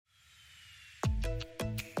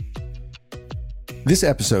This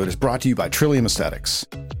episode is brought to you by Trillium Aesthetics.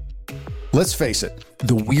 Let's face it,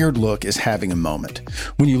 the weird look is having a moment.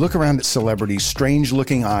 When you look around at celebrities,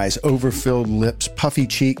 strange-looking eyes, overfilled lips, puffy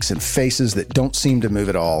cheeks, and faces that don't seem to move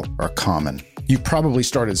at all are common. You've probably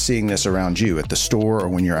started seeing this around you at the store or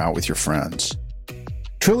when you're out with your friends.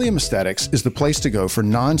 Trillium Aesthetics is the place to go for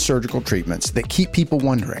non-surgical treatments that keep people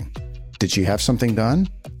wondering, did she have something done?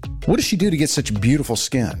 What does she do to get such beautiful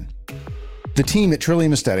skin? The team at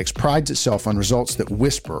Trillium Aesthetics prides itself on results that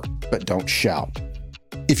whisper but don't shout.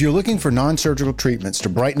 If you're looking for non-surgical treatments to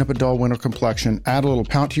brighten up a dull winter complexion, add a little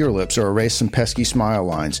pout to your lips, or erase some pesky smile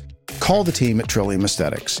lines, call the team at Trillium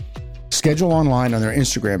Aesthetics. Schedule online on their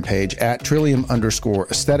Instagram page at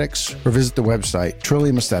Trillium_aesthetics or visit the website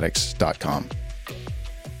trilliumaesthetics.com.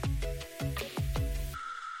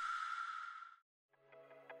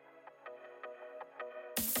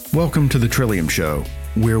 Welcome to the Trillium Show,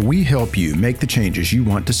 where we help you make the changes you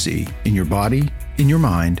want to see in your body, in your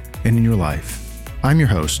mind, and in your life. I'm your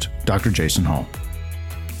host, Dr. Jason Hall.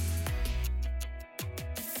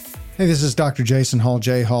 Hey, this is Dr. Jason Hall,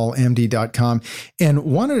 jhallmd.com, and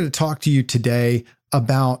wanted to talk to you today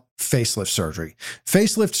about facelift surgery.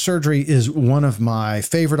 Facelift surgery is one of my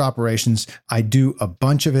favorite operations. I do a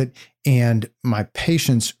bunch of it, and my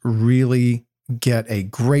patients really get a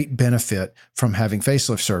great benefit from having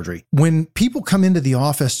facelift surgery. When people come into the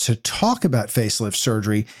office to talk about facelift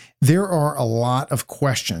surgery, there are a lot of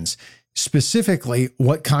questions. Specifically,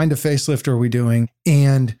 what kind of facelift are we doing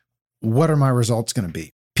and what are my results going to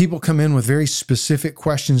be? People come in with very specific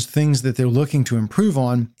questions, things that they're looking to improve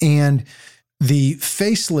on, and the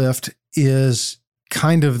facelift is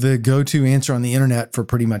kind of the go-to answer on the internet for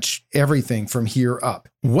pretty much everything from here up.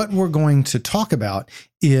 What we're going to talk about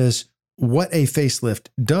is what a facelift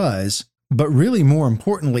does, but really more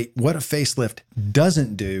importantly, what a facelift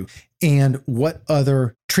doesn't do, and what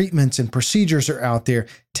other treatments and procedures are out there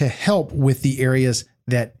to help with the areas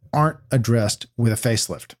that aren't addressed with a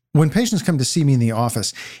facelift. When patients come to see me in the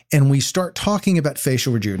office and we start talking about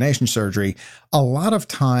facial rejuvenation surgery, a lot of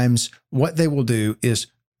times what they will do is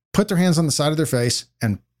put their hands on the side of their face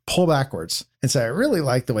and pull backwards and say, I really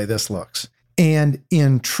like the way this looks. And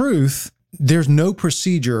in truth, there's no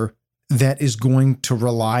procedure that is going to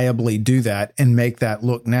reliably do that and make that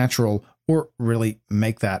look natural or really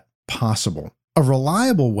make that possible. A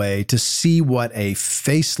reliable way to see what a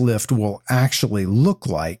facelift will actually look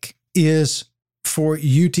like is for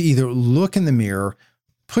you to either look in the mirror,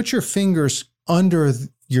 put your fingers under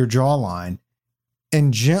your jawline,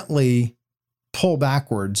 and gently pull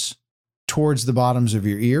backwards towards the bottoms of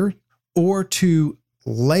your ear, or to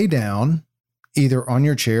lay down either on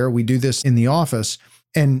your chair, we do this in the office,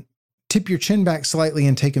 and tip your chin back slightly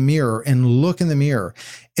and take a mirror and look in the mirror.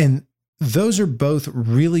 And those are both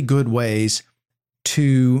really good ways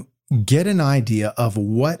to get an idea of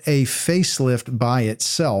what a facelift by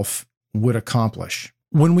itself would accomplish.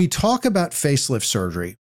 When we talk about facelift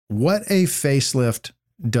surgery, what a facelift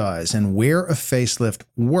does and where a facelift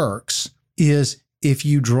works is if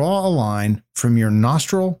you draw a line from your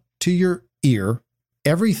nostril to your ear,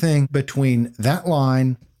 everything between that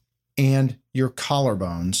line and your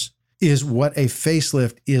collarbones is what a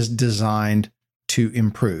facelift is designed to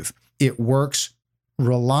improve. It works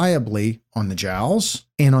reliably on the jowls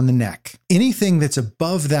and on the neck. Anything that's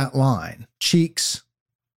above that line, cheeks,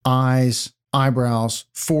 eyes, eyebrows,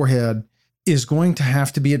 forehead, is going to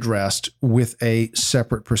have to be addressed with a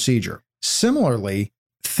separate procedure. Similarly,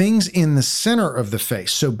 things in the center of the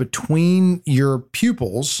face, so between your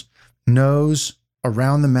pupils, nose,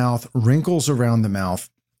 around the mouth, wrinkles around the mouth,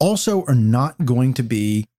 also are not going to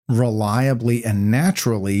be reliably and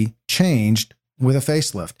naturally changed with a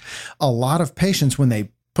facelift. A lot of patients, when they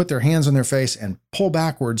put their hands on their face and pull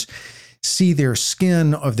backwards, see their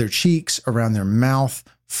skin of their cheeks around their mouth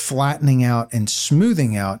flattening out and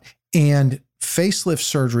smoothing out, and facelift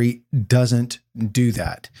surgery doesn't do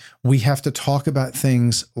that. We have to talk about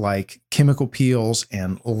things like chemical peels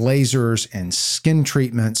and lasers and skin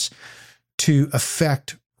treatments to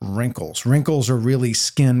affect wrinkles. Wrinkles are really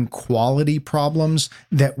skin quality problems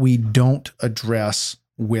that we don't address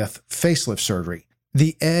with facelift surgery.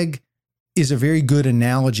 The egg is a very good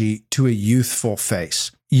analogy to a youthful face.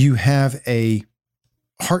 You have a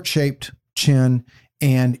heart-shaped chin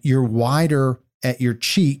and you're wider at your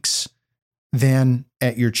cheeks than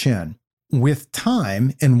at your chin. With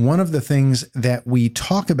time, and one of the things that we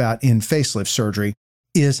talk about in facelift surgery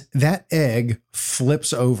is that egg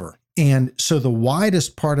flips over. And so the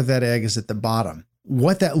widest part of that egg is at the bottom.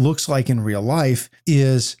 What that looks like in real life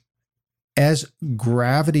is as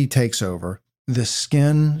gravity takes over, the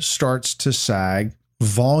skin starts to sag,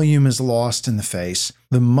 volume is lost in the face,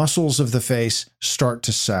 the muscles of the face start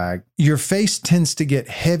to sag. Your face tends to get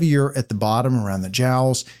heavier at the bottom around the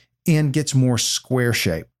jowls and gets more square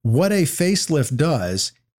shape. What a facelift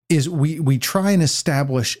does is we try and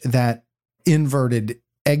establish that inverted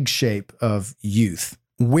egg shape of youth.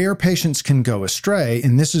 Where patients can go astray,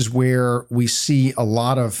 and this is where we see a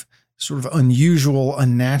lot of sort of unusual,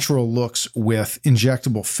 unnatural looks with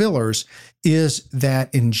injectable fillers, is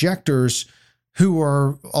that injectors, who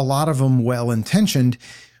are a lot of them well-intentioned,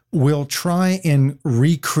 will try and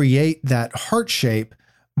recreate that heart shape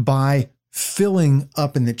by filling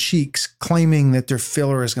up in the cheeks, claiming that their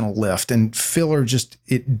filler is going to lift. And filler just,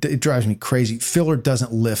 it drives me crazy. Filler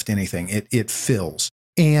doesn't lift anything. It fills.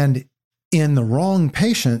 And in the wrong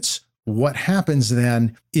patients, what happens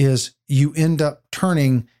then is you end up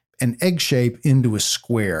turning an egg shape into a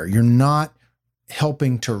square. You're not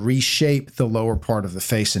helping to reshape the lower part of the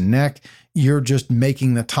face and neck. You're just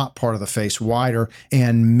making the top part of the face wider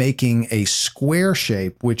and making a square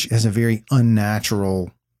shape, which has a very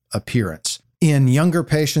unnatural appearance. In younger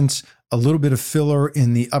patients, a little bit of filler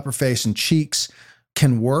in the upper face and cheeks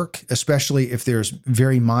can work, especially if there's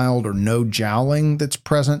very mild or no jowling that's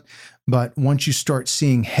present. But once you start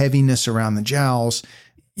seeing heaviness around the jowls,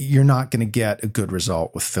 you're not going to get a good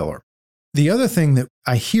result with filler. The other thing that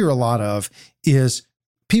I hear a lot of is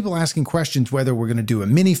people asking questions whether we're going to do a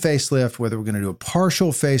mini facelift, whether we're going to do a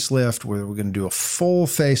partial facelift, whether we're going to do a full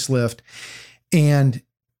facelift. And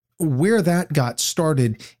where that got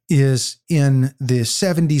started is in the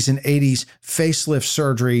 70s and 80s, facelift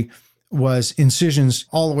surgery was incisions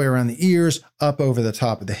all the way around the ears, up over the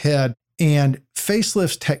top of the head. And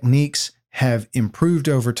facelift techniques have improved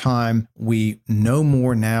over time. We know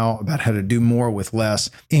more now about how to do more with less.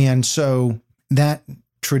 And so that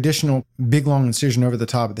traditional big, long incision over the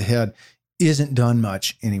top of the head isn't done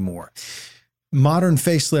much anymore. Modern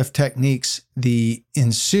facelift techniques, the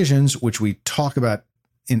incisions, which we talk about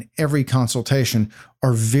in every consultation,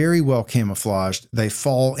 are very well camouflaged. They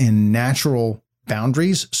fall in natural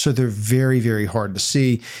boundaries, so they're very, very hard to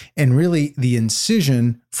see. And really, the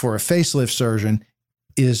incision for a facelift surgeon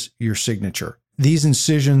is your signature. These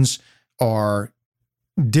incisions are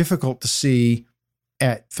difficult to see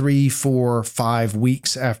at 3, 4, 5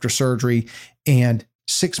 weeks after surgery, and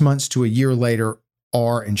 6 months to a year later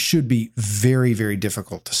are and should be very, very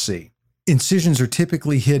difficult to see. Incisions are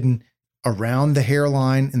typically hidden around the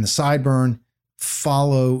hairline and the sideburn,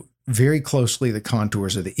 follow very closely the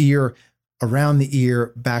contours of the ear, around the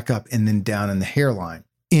ear, back up, and then down in the hairline.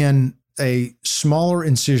 In a smaller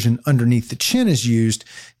incision underneath the chin is used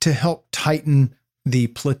to help tighten the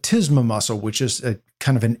platysma muscle, which is a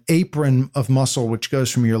kind of an apron of muscle which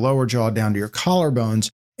goes from your lower jaw down to your collarbones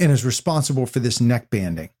and is responsible for this neck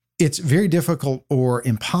banding. It's very difficult or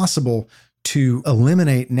impossible to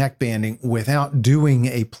eliminate neck banding without doing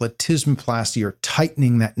a platysmoplasty or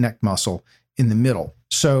tightening that neck muscle in the middle.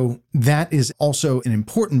 So that is also an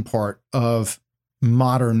important part of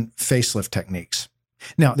modern facelift techniques.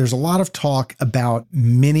 Now, there's a lot of talk about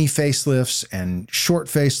mini facelifts and short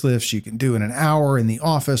facelifts you can do in an hour in the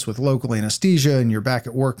office with local anesthesia and you're back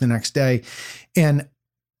at work the next day. And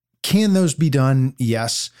can those be done?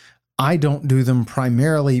 Yes. I don't do them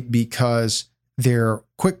primarily because they're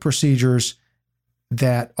quick procedures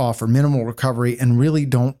that offer minimal recovery and really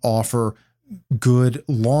don't offer good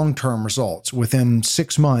long-term results. Within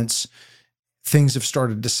 6 months, things have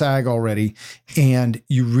started to sag already, and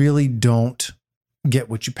you really don't get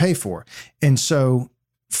what you pay for. And so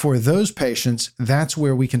for those patients, that's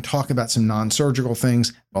where we can talk about some non-surgical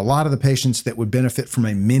things. A lot of the patients that would benefit from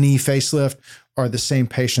a mini facelift are the same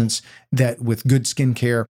patients that with good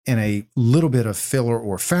skincare and a little bit of filler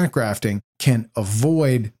or fat grafting can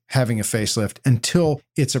avoid having a facelift until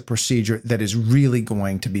it's a procedure that is really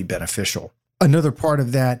going to be beneficial. Another part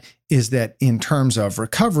of that is that in terms of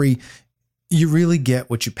recovery, you really get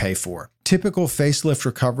what you pay for. Typical facelift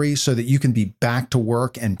recovery so that you can be back to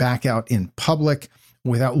work and back out in public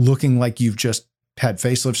without looking like you've just had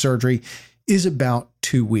facelift surgery is about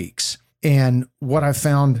 2 weeks. And what I've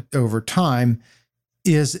found over time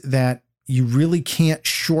is that you really can't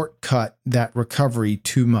shortcut that recovery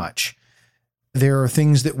too much. There are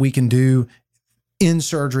things that we can do in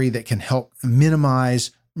surgery that can help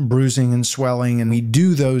minimize bruising and swelling, and we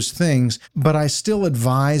do those things, but I still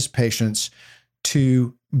advise patients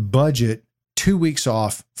to budget 2 weeks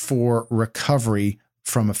off for recovery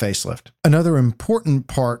from a facelift. Another important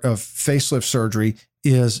part of facelift surgery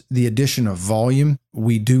is the addition of volume.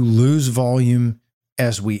 We do lose volume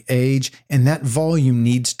as we age, and that volume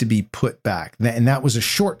needs to be put back. And that was a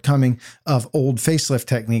shortcoming of old facelift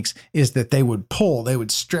techniques, is that they would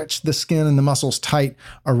stretch the skin and the muscles tight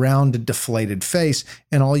around a deflated face,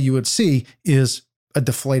 and all you would see is a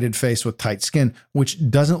deflated face with tight skin, which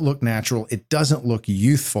doesn't look natural. It doesn't look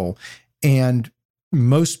youthful. And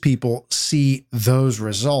most people see those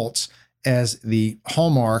results as the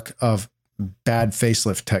hallmark of bad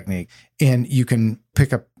facelift technique. And you can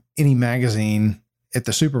pick up any magazine at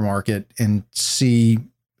the supermarket and see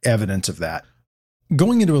evidence of that.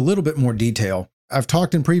 Going into a little bit more detail, I've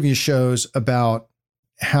talked in previous shows about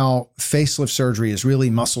how facelift surgery is really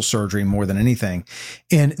muscle surgery more than anything.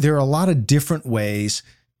 And there are a lot of different ways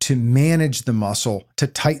to manage the muscle, to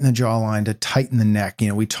tighten the jawline, to tighten the neck.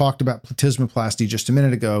 We talked about platysmoplasty just a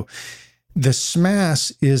minute ago. The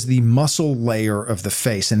SMAS is the muscle layer of the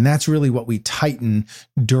face, and that's really what we tighten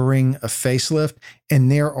during a facelift.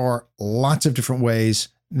 And there are lots of different ways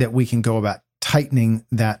that we can go about tightening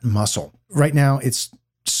that muscle. Right now, it's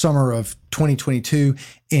summer of 2022,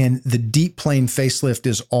 and the deep plane facelift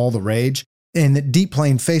is all the rage. And the deep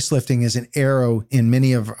plane facelifting is an arrow in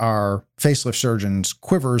many of our facelift surgeons'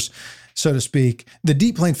 quivers, so to speak. The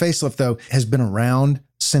deep plane facelift, though, has been around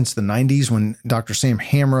since the 90s when Dr. Sam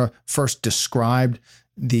Hamra first described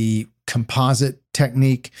the composite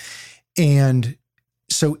technique. And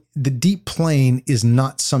so the deep plane is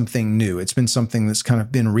not something new. It's been something that's kind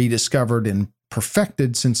of been rediscovered and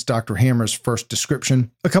perfected since Dr. Hamra's first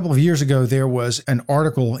description. A couple of years ago, there was an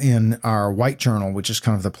article in our White Journal, which is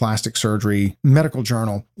kind of the plastic surgery medical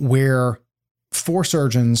journal, where 4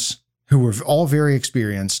 surgeons who were all very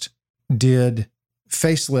experienced did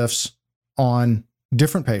facelifts on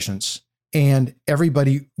different patients, and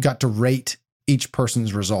everybody got to rate each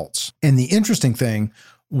person's results. And the interesting thing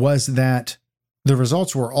was that the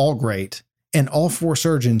results were all great, and all 4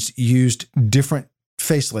 surgeons used different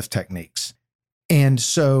facelift techniques. And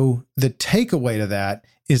so the takeaway to that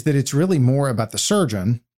is that it's really more about the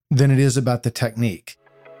surgeon than it is about the technique.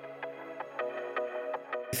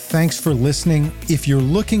 Thanks for listening. If you're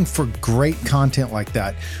looking for great content like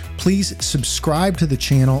that, please subscribe to the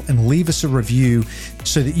channel and leave us a review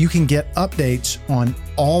so that you can get updates on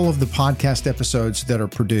all of the podcast episodes that are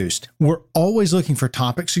produced. We're always looking for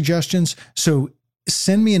topic suggestions, so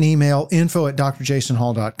send me an email,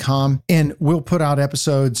 info@drjasonhall.com, and we'll put out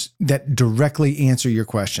episodes that directly answer your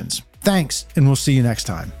questions. Thanks, and we'll see you next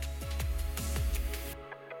time.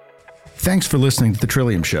 Thanks for listening to The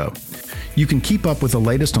Trillium Show. You can keep up with the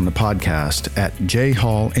latest on the podcast at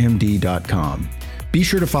jhallmd.com. Be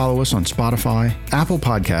sure to follow us on Spotify, Apple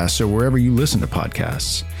Podcasts, or wherever you listen to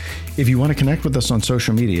podcasts. If you want to connect with us on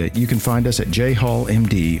social media, you can find us at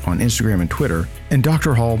jhallmd on Instagram and Twitter, and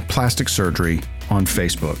Dr. Hall Plastic Surgery on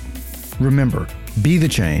Facebook. Remember, be the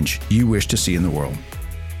change you wish to see in the world.